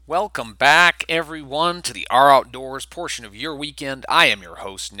Welcome back, everyone, to the Our Outdoors portion of your weekend. I am your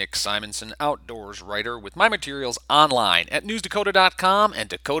host, Nick Simonson, outdoors writer with my materials online at newsdakota.com and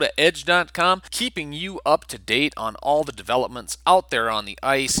dakotaedge.com, keeping you up to date on all the developments out there on the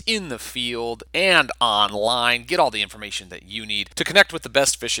ice, in the field, and online. Get all the information that you need to connect with the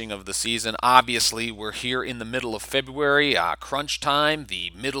best fishing of the season. Obviously, we're here in the middle of February, crunch time,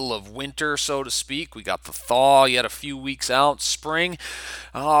 the middle of winter, so to speak. We got the thaw yet a few weeks out, spring.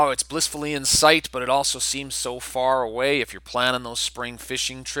 Oh, it's blissfully in sight, but it also seems so far away. If you're planning those spring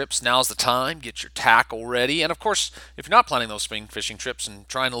fishing trips, now's the time. Get your tackle ready. And of course, if you're not planning those spring fishing trips and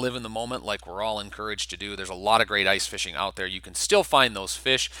trying to live in the moment like we're all encouraged to do, there's a lot of great ice fishing out there. You can still find those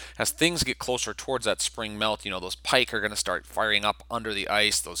fish. As things get closer towards that spring melt, those pike are going to start firing up under the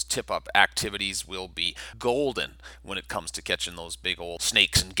ice. Those tip-up activities will be golden when it comes to catching those big old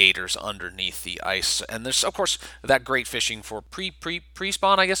snakes and gators underneath the ice. And there's, of course, that great fishing for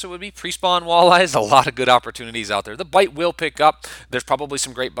pre-spawn, I guess it would be, pre-spawn walleyes. A lot of good opportunities out there. The bite will pick up. There's probably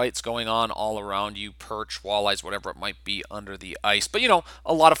some great bites going on all around you, perch, walleyes, whatever it might be under the ice. But,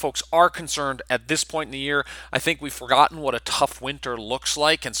 a lot of folks are concerned at this point in the year. I think we've forgotten what a tough winter looks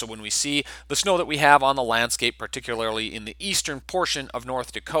like. And so when we see the snow that we have on the landscape, particularly in the eastern portion of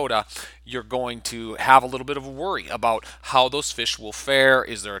North Dakota, you're going to have a little bit of a worry about how those fish will fare.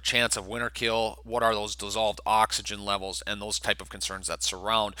 Is there a chance of winter kill? What are those dissolved oxygen levels and those type of concerns that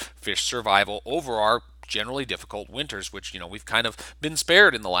surround fish survival over our generally difficult winters, which, we've kind of been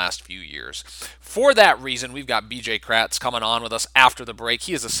spared in the last few years. For that reason, we've got BJ Kratz coming on with us after the break.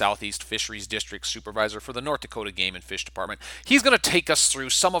 He is the Southeast Fisheries District Supervisor for the North Dakota Game and Fish Department. He's going to take us through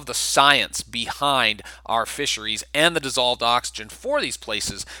some of the science behind our fisheries and the dissolved oxygen for these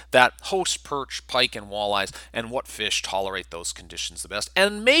places that host perch, pike, and walleyes, and what fish tolerate those conditions the best,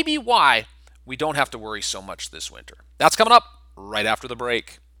 and maybe why we don't have to worry so much this winter. That's coming up right after the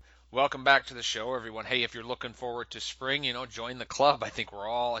break. Welcome back to the show, everyone. Hey, if you're looking forward to spring, join the club. I think we're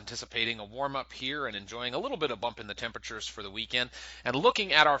all anticipating a warm-up here and enjoying a little bit of bump in the temperatures for the weekend. And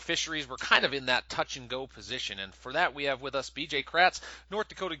looking at our fisheries, we're kind of in that touch-and-go position. And for that, we have with us BJ Kratz, North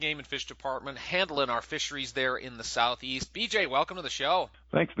Dakota Game and Fish Department, handling our fisheries there in the southeast. BJ, welcome to the show.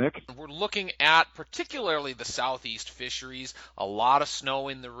 Thanks, Nick. We're looking at particularly the southeast fisheries, a lot of snow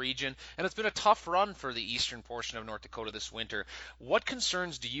in the region, and it's been a tough run for the eastern portion of North Dakota this winter. What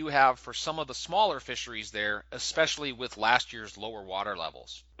concerns do you have for some of the smaller fisheries there, especially with last year's lower water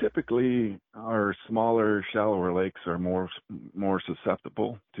levels? Typically, our smaller, shallower lakes are more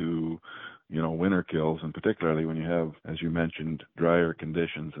susceptible to winter kills, and particularly when you have, as you mentioned, drier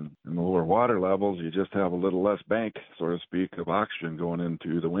conditions and lower water levels, you just have a little less bank, so to speak, of oxygen going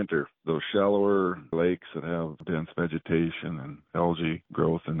into the winter. Those shallower lakes that have dense vegetation and algae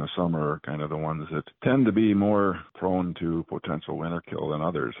growth in the summer are kind of the ones that tend to be more prone to potential winter kill than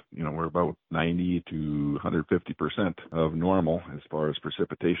others. We're about 90 to 150% of normal as far as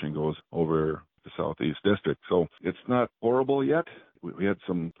precipitation goes over the Southeast District. So it's not horrible yet. We had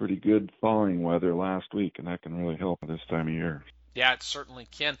some pretty good thawing weather last week, and that can really help this time of year. Yeah, it certainly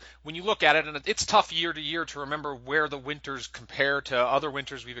can. When you look at it, and it's tough year to year to remember where the winters compare to other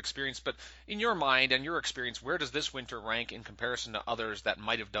winters we've experienced, but in your mind and your experience, where does this winter rank in comparison to others that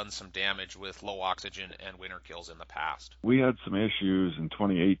might have done some damage with low oxygen and winter kills in the past? We had some issues in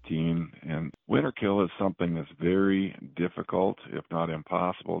 2018, and winter kill is something that's very difficult, if not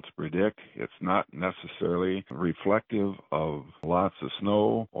impossible, to predict. It's not necessarily reflective of lots of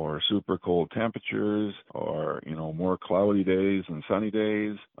snow or super cold temperatures or, more cloudy days and sunny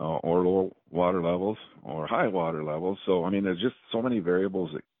days, or low water levels or high water levels. So, there's just so many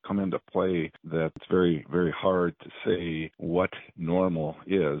variables that come into play that it's very, very hard to say what normal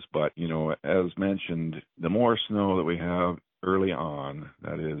is. But, as mentioned, the more snow that we have early on,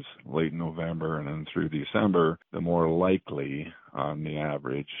 that is late November and then through December, the more likely on the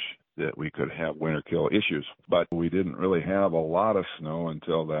average that we could have winter kill issues. But we didn't really have a lot of snow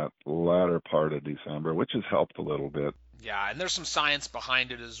until that latter part of December, which has helped a little bit. Yeah, and there's some science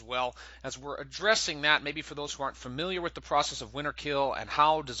behind it as well. As we're addressing that, maybe for those who aren't familiar with the process of winter kill and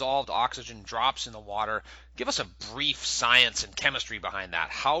how dissolved oxygen drops in the water, give us a brief science and chemistry behind that.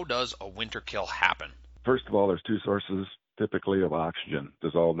 How does a winter kill happen? First of all, there's two sources typically of oxygen,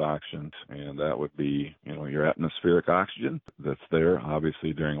 dissolved oxygen, and that would be, your atmospheric oxygen that's there,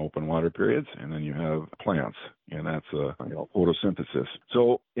 obviously, during open water periods, and then you have plants, and that's photosynthesis.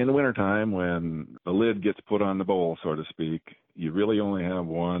 So in the wintertime, when the lid gets put on the bowl, so to speak, you really only have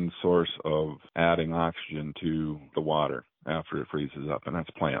one source of adding oxygen to the water after it freezes up, and that's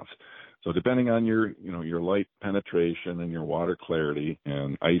plants. So depending on your light penetration and your water clarity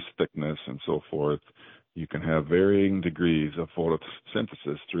and ice thickness and so forth, You can have varying degrees of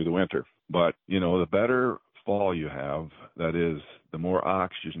photosynthesis through the winter. But, the better fall you have, that is, the more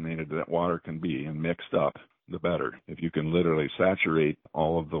oxygenated that water can be and mixed up, the better. If you can literally saturate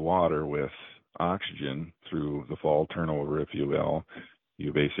all of the water with oxygen through the fall turnover, if you will,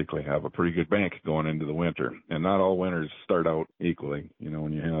 you basically have a pretty good bank going into the winter. And not all winters start out equally.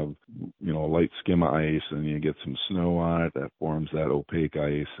 When you have, a light skim of ice and you get some snow on it, that forms that opaque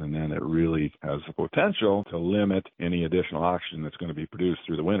ice, and then it really has the potential to limit any additional oxygen that's going to be produced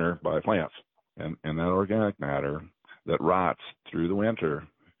through the winter by plants. And that organic matter that rots through the winter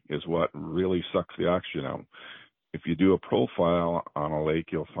is what really sucks the oxygen out. If you do a profile on a lake,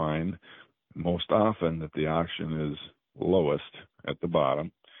 you'll find most often that the oxygen is lowest at the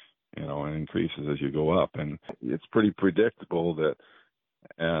bottom, and increases as you go up. And it's pretty predictable that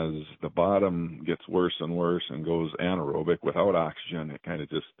as the bottom gets worse and worse and goes anaerobic without oxygen, it kind of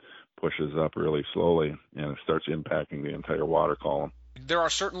just pushes up really slowly and it starts impacting the entire water column. There are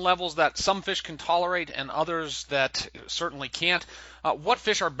certain levels that some fish can tolerate and others that certainly can't. What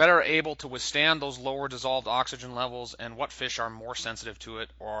fish are better able to withstand those lower dissolved oxygen levels, and what fish are more sensitive to it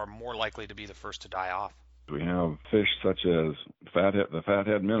or are more likely to be the first to die off? We have fish such as the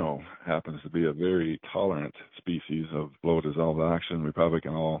fathead minnow happens to be a very tolerant species of low dissolved oxygen. We probably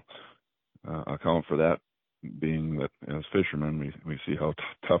can all account for that, being that as fishermen we see how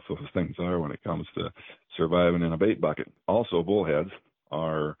tough those things are when it comes to surviving in a bait bucket. Also, bullheads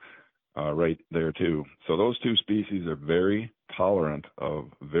are right there too. So those two species are very tolerant of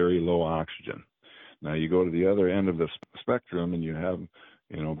very low oxygen. Now you go to the other end of the spectrum and you have,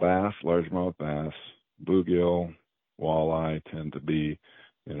 bass, largemouth bass, bluegill, walleye tend to be,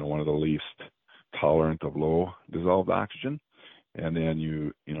 one of the least tolerant of low dissolved oxygen. And then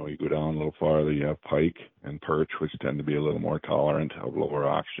you go down a little farther, you have pike and perch, which tend to be a little more tolerant of lower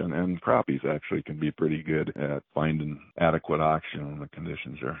oxygen. And crappies actually can be pretty good at finding adequate oxygen when the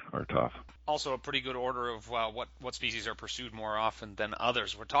conditions are tough. Also a pretty good order of what species are pursued more often than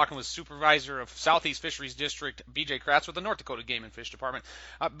others. We're talking with Supervisor of Southeast Fisheries District, B.J. Kratz with the North Dakota Game and Fish Department.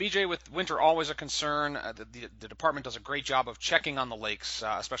 B.J., with winter always a concern, the department does a great job of checking on the lakes,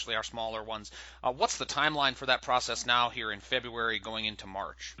 especially our smaller ones. What's the timeline for that process now here in February going into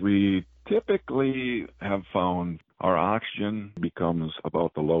March? We typically have found our oxygen becomes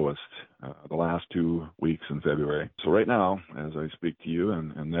about the lowest the last 2 weeks in February. So right now, as I speak to you,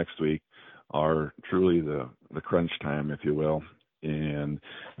 and next week are truly the crunch time, if you will. And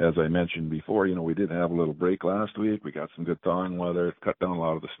as I mentioned before, we did have a little break last week. We got some good thawing weather. It cut down a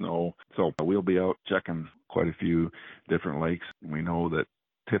lot of the snow. So we'll be out checking quite a few different lakes. We know that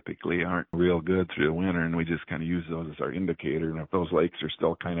typically aren't real good through the winter, and we just kind of use those as our indicator. And if those lakes are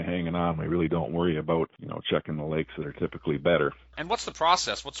still kind of hanging on, we really don't worry about, checking the lakes that are typically better. And what's the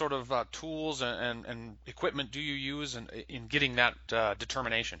process? What sort of tools and equipment do you use in getting that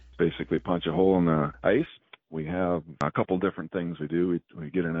determination? Basically punch a hole in the ice. We have a couple different things we do. We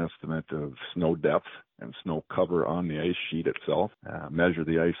get an estimate of snow depth and snow cover on the ice sheet itself, measure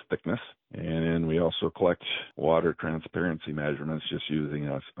the ice thickness, and then we also collect water transparency measurements just using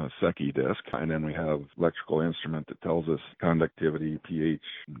a Secchi disc. And then we have electrical instrument that tells us conductivity, pH,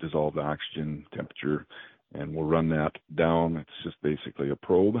 dissolved oxygen, temperature, and we'll run that down. It's just basically a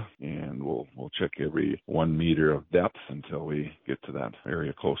probe, and we'll check every 1 meter of depth until we get to that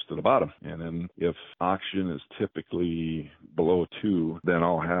area close to the bottom. And then if oxygen is typically below 2, then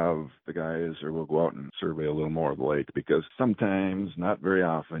I'll have the guys, or we'll go out and survey a little more of the lake, because sometimes, not very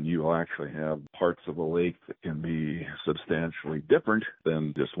often, you will actually have parts of a lake that can be substantially different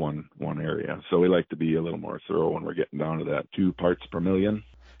than just one area. So we like to be a little more thorough when we're getting down to that 2 parts per million.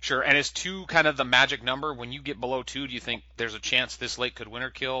 Sure, and is 2 kind of the magic number? When you get below 2, do you think there's a chance this lake could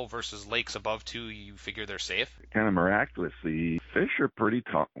winter kill versus lakes above 2, you figure they're safe? Kind of miraculously, fish are pretty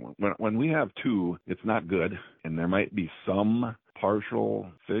tough. When we have 2, it's not good, and there might be some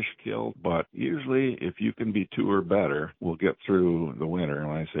partial fish killed, but usually if you can be 2 or better, we'll get through the winter. And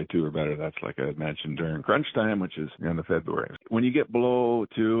when I say 2 or better, that's like I mentioned during crunch time, which is the end of February. When you get below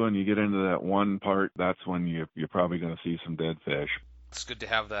 2 and you get into that 1 part, that's when you're probably going to see some dead fish. It's good to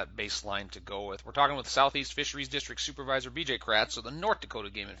have that baseline to go with. We're talking with Southeast Fisheries District Supervisor B.J. Kratz of the North Dakota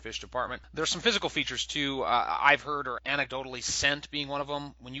Game and Fish Department. There's some physical features, too, I've heard, or anecdotally scent being one of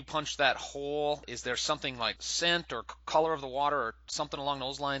them. When you punch that hole, is there something like scent or color of the water or something along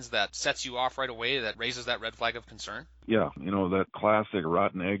those lines that sets you off right away, that raises that red flag of concern? Yeah, that classic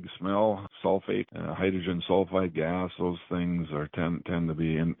rotten egg smell, sulfate, hydrogen sulfide gas, those things tend to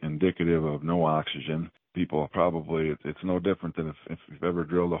be indicative of no oxygen. people probably, it's no different than if you've ever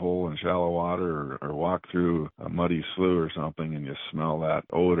drilled a hole in shallow water or walked through a muddy slough or something and you smell that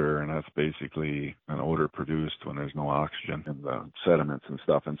odor, and that's basically an odor produced when there's no oxygen in the sediments and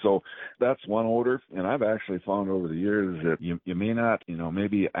stuff. And so that's one odor. And I've actually found over the years that you may not,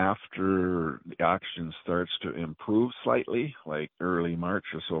 maybe after the oxygen starts to improve slightly, like early March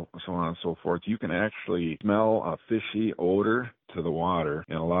or so on and so forth, you can actually smell a fishy odor to the water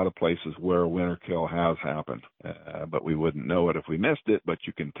in a lot of places where winter kill has happened. But we wouldn't know it if we missed it, but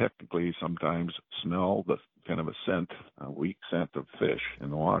you can technically sometimes smell the kind of a weak scent of fish in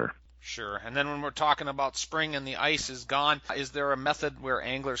the water. Sure. And then when we're talking about spring and the ice is gone, is there a method where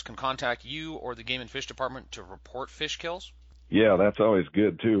anglers can contact you or the Game and Fish Department to report fish kills? Yeah, that's always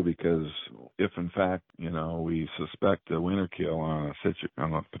good too, because if in fact, we suspect a winter kill on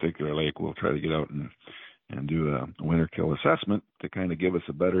a particular lake, we'll try to get out and do a winter kill assessment to kind of give us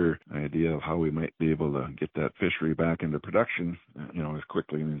a better idea of how we might be able to get that fishery back into production, as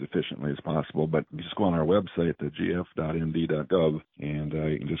quickly and as efficiently as possible. But you just go on our website, the gf.md.gov, and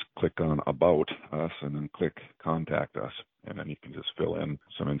you can just click on About Us and then click Contact Us. And then you can just fill in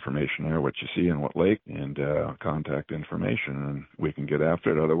some information there, what you see and what lake, and contact information, and we can get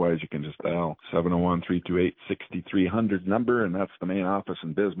after it. Otherwise, you can just dial 701-328-6300 number, and that's the main office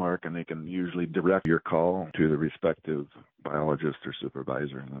in Bismarck, and they can usually direct your call to the respective biologist or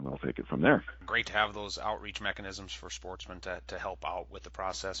supervisor, and then they'll take it from there. Great to have those outreach mechanisms for sportsmen to help out with the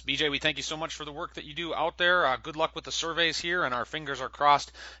process. BJ, we thank you so much for the work that you do out there. Good luck with the surveys here, and our fingers are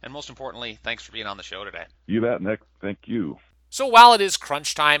crossed. And most importantly, thanks for being on the show today. You bet, Nick. Thank you. So while it is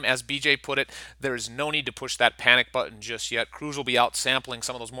crunch time, as BJ put it, there is no need to push that panic button just yet. Crews will be out sampling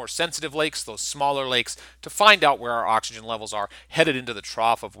some of those more sensitive lakes, those smaller lakes, to find out where our oxygen levels are headed into the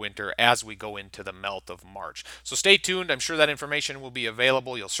trough of winter as we go into the melt of March. So stay tuned. I'm sure that information will be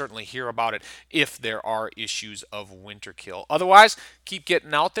available. You'll certainly hear about it if there are issues of winter kill. Otherwise, keep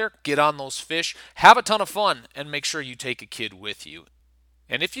getting out there, get on those fish, have a ton of fun, and make sure you take a kid with you.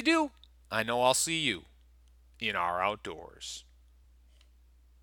 And if you do, I know I'll see you in our outdoors.